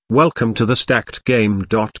Welcome to the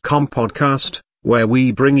StackedGame.com podcast, where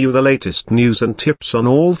we bring you the latest news and tips on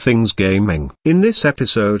all things gaming. In this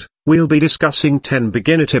episode, we'll be discussing 10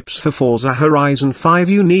 beginner tips for Forza Horizon 5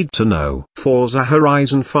 you need to know. Forza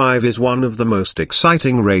Horizon 5 is one of the most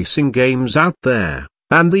exciting racing games out there,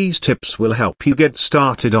 and these tips will help you get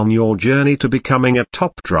started on your journey to becoming a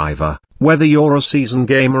top driver. Whether you're a seasoned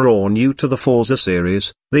gamer or new to the Forza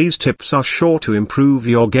series, these tips are sure to improve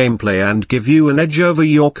your gameplay and give you an edge over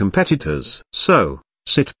your competitors. So,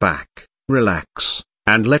 sit back, relax,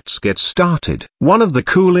 and let's get started. One of the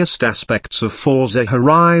coolest aspects of Forza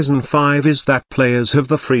Horizon 5 is that players have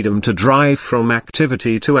the freedom to drive from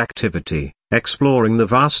activity to activity, exploring the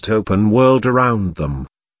vast open world around them.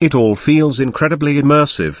 It all feels incredibly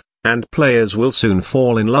immersive, and players will soon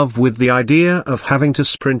fall in love with the idea of having to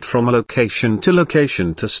sprint from location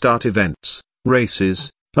to start events,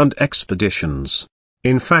 races, and expeditions.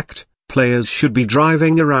 In fact, players should be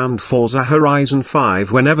driving around Forza Horizon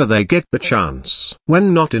 5 whenever they get the chance.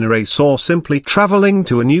 When not in a race or simply traveling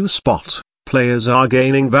to a new spot, players are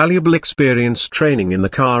gaining valuable experience training in the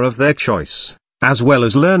car of their choice, as well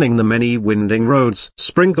as learning the many winding roads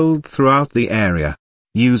sprinkled throughout the area.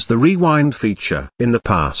 Use the rewind feature. In the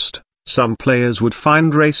past, some players would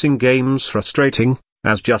find racing games frustrating,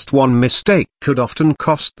 as just one mistake could often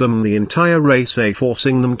cost them the entire race,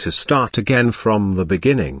 forcing them to start again from the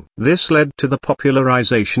beginning. This led to the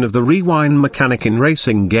popularization of the rewind mechanic in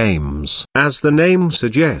racing games. As the name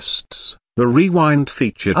suggests, the rewind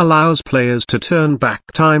feature allows players to turn back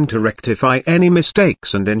time to rectify any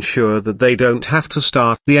mistakes and ensure that they don't have to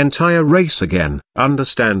start the entire race again.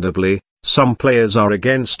 Understandably, some players are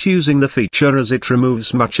against using the feature as it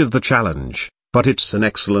removes much of the challenge, but it's an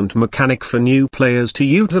excellent mechanic for new players to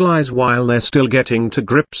utilize while they're still getting to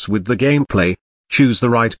grips with the gameplay. Choose the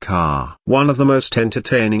right car. One of the most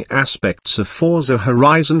entertaining aspects of Forza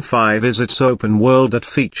Horizon 5 is its open world that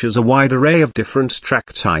features a wide array of different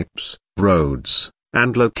track types, roads,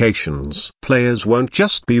 and locations. Players won't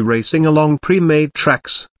just be racing along pre-made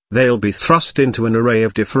tracks. They'll be thrust into an array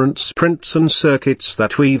of different sprints and circuits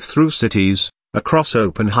that weave through cities, across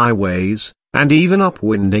open highways, and even up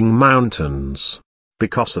winding mountains.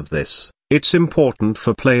 Because of this, it's important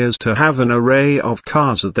for players to have an array of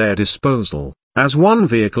cars at their disposal, as one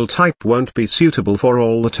vehicle type won't be suitable for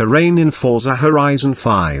all the terrain in Forza Horizon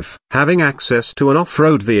 5. Having access to an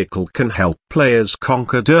off-road vehicle can help players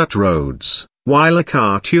conquer dirt roads, while a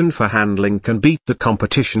car tuned for handling can beat the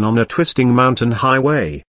competition on a twisting mountain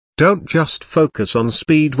highway. Don't just focus on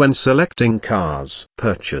speed when selecting cars.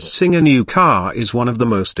 Purchasing a new car is one of the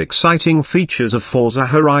most exciting features of Forza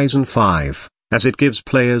Horizon 5, as it gives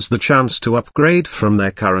players the chance to upgrade from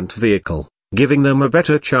their current vehicle, giving them a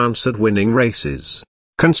better chance at winning races.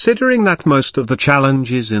 Considering that most of the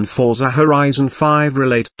challenges in Forza Horizon 5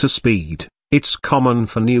 relate to speed, it's common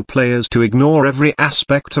for new players to ignore every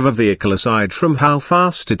aspect of a vehicle aside from how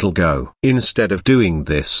fast it'll go. Instead of doing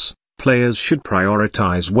this, players should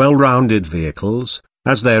prioritize well-rounded vehicles,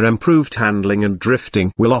 as their improved handling and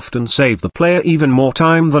drifting will often save the player even more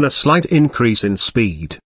time than a slight increase in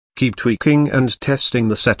speed. Keep tweaking and testing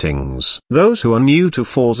the settings. Those who are new to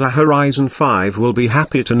Forza Horizon 5 will be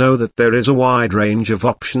happy to know that there is a wide range of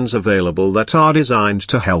options available that are designed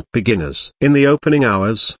to help beginners. In the opening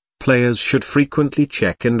hours, players should frequently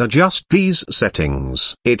check and adjust these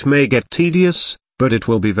settings. It may get tedious, but it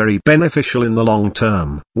will be very beneficial in the long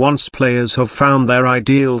term. Once players have found their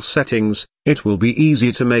ideal settings, it will be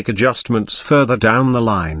easy to make adjustments further down the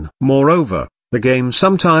line. Moreover, the game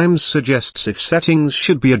sometimes suggests if settings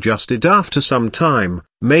should be adjusted after some time,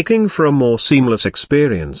 making for a more seamless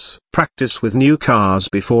experience. Practice with new cars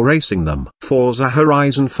before racing them. Forza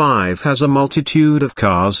Horizon 5 has a multitude of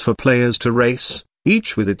cars for players to race,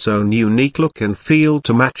 each with its own unique look and feel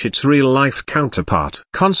to match its real-life counterpart.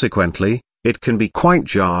 Consequently, it can be quite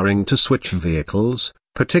jarring to switch vehicles,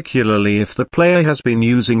 particularly if the player has been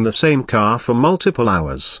using the same car for multiple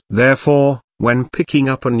hours. Therefore, when picking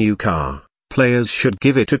up a new car, players should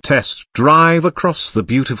give it a test drive across the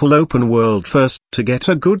beautiful open world first to get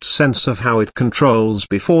a good sense of how it controls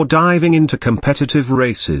before diving into competitive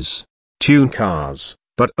races. Tune cars,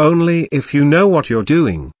 but only if you know what you're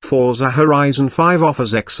doing. Forza Horizon 5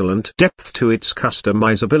 offers excellent depth to its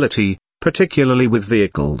customizability, particularly with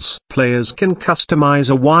vehicles. Players can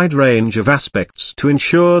customize a wide range of aspects to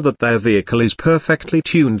ensure that their vehicle is perfectly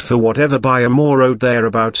tuned for whatever biome or road they're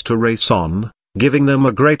about to race on, giving them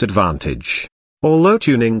a great advantage. Although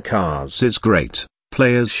tuning cars is great,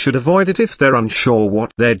 players should avoid it if they're unsure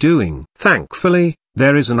what they're doing. Thankfully,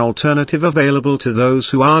 There is an alternative available to those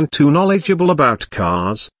who aren't too knowledgeable about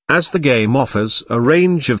cars, as the game offers a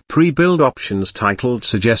range of pre-built options titled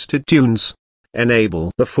Suggested Tunes.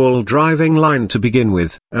 Enable the full driving line to begin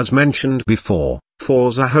with. As mentioned before,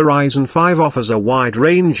 Forza Horizon 5 offers a wide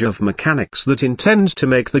range of mechanics that intend to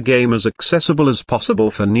make the game as accessible as possible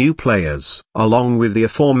for new players. Along with the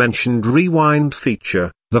aforementioned rewind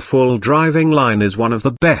feature, the full driving line is one of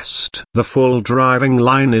the best. The full driving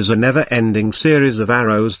line is a never-ending series of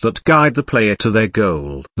arrows that guide the player to their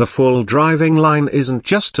goal. The full driving line isn't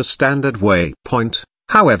just a standard waypoint,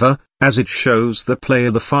 however, as it shows the player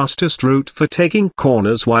the fastest route for taking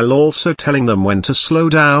corners while also telling them when to slow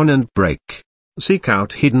down and brake. Seek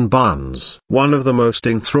out hidden barns. One of the most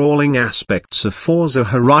enthralling aspects of Forza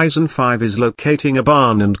Horizon 5 is locating a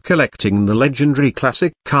barn and collecting the legendary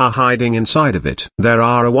classic car hiding inside of it. There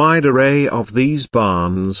are a wide array of these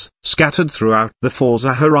barns, scattered throughout the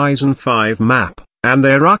Forza Horizon 5 map, and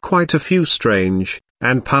there are quite a few strange,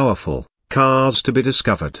 and powerful, cars to be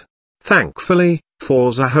discovered. Thankfully,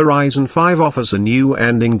 Forza Horizon 5 offers a new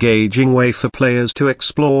and engaging way for players to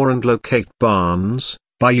explore and locate barns,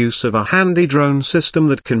 by use of a handy drone system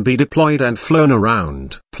that can be deployed and flown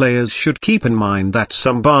around. Players should keep in mind that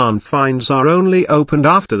some barn finds are only opened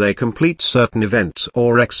after they complete certain events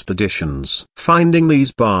or expeditions. Finding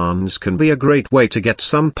these barns can be a great way to get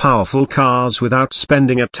some powerful cars without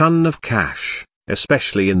spending a ton of cash,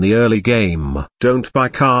 especially in the early game. Don't buy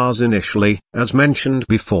cars initially. As mentioned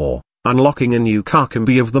before, unlocking a new car can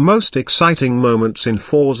be of the most exciting moments in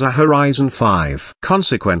Forza Horizon 5.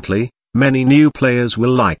 Consequently, many new players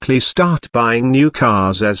will likely start buying new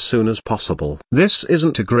cars as soon as possible. This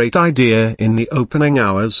isn't a great idea in the opening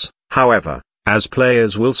hours, however, as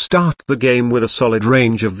players will start the game with a solid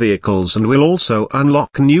range of vehicles and will also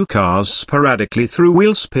unlock new cars sporadically through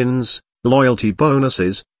wheel spins, loyalty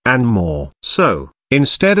bonuses, and more. So,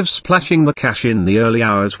 instead of splashing the cash in the early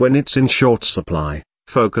hours when it's in short supply,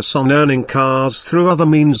 focus on earning cars through other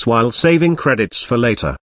means while saving credits for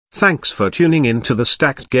later. Thanks for tuning in to the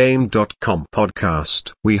StackedGame.com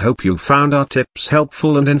podcast. We hope you found our tips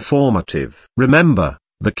helpful and informative. Remember,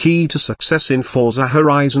 the key to success in Forza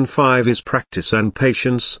Horizon 5 is practice and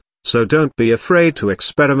patience, so don't be afraid to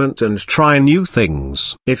experiment and try new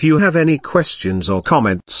things. If you have any questions or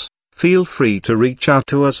comments, feel free to reach out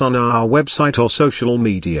to us on our website or social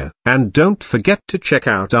media. And don't forget to check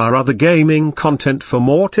out our other gaming content for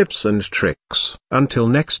more tips and tricks. Until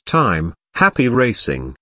next time, happy racing.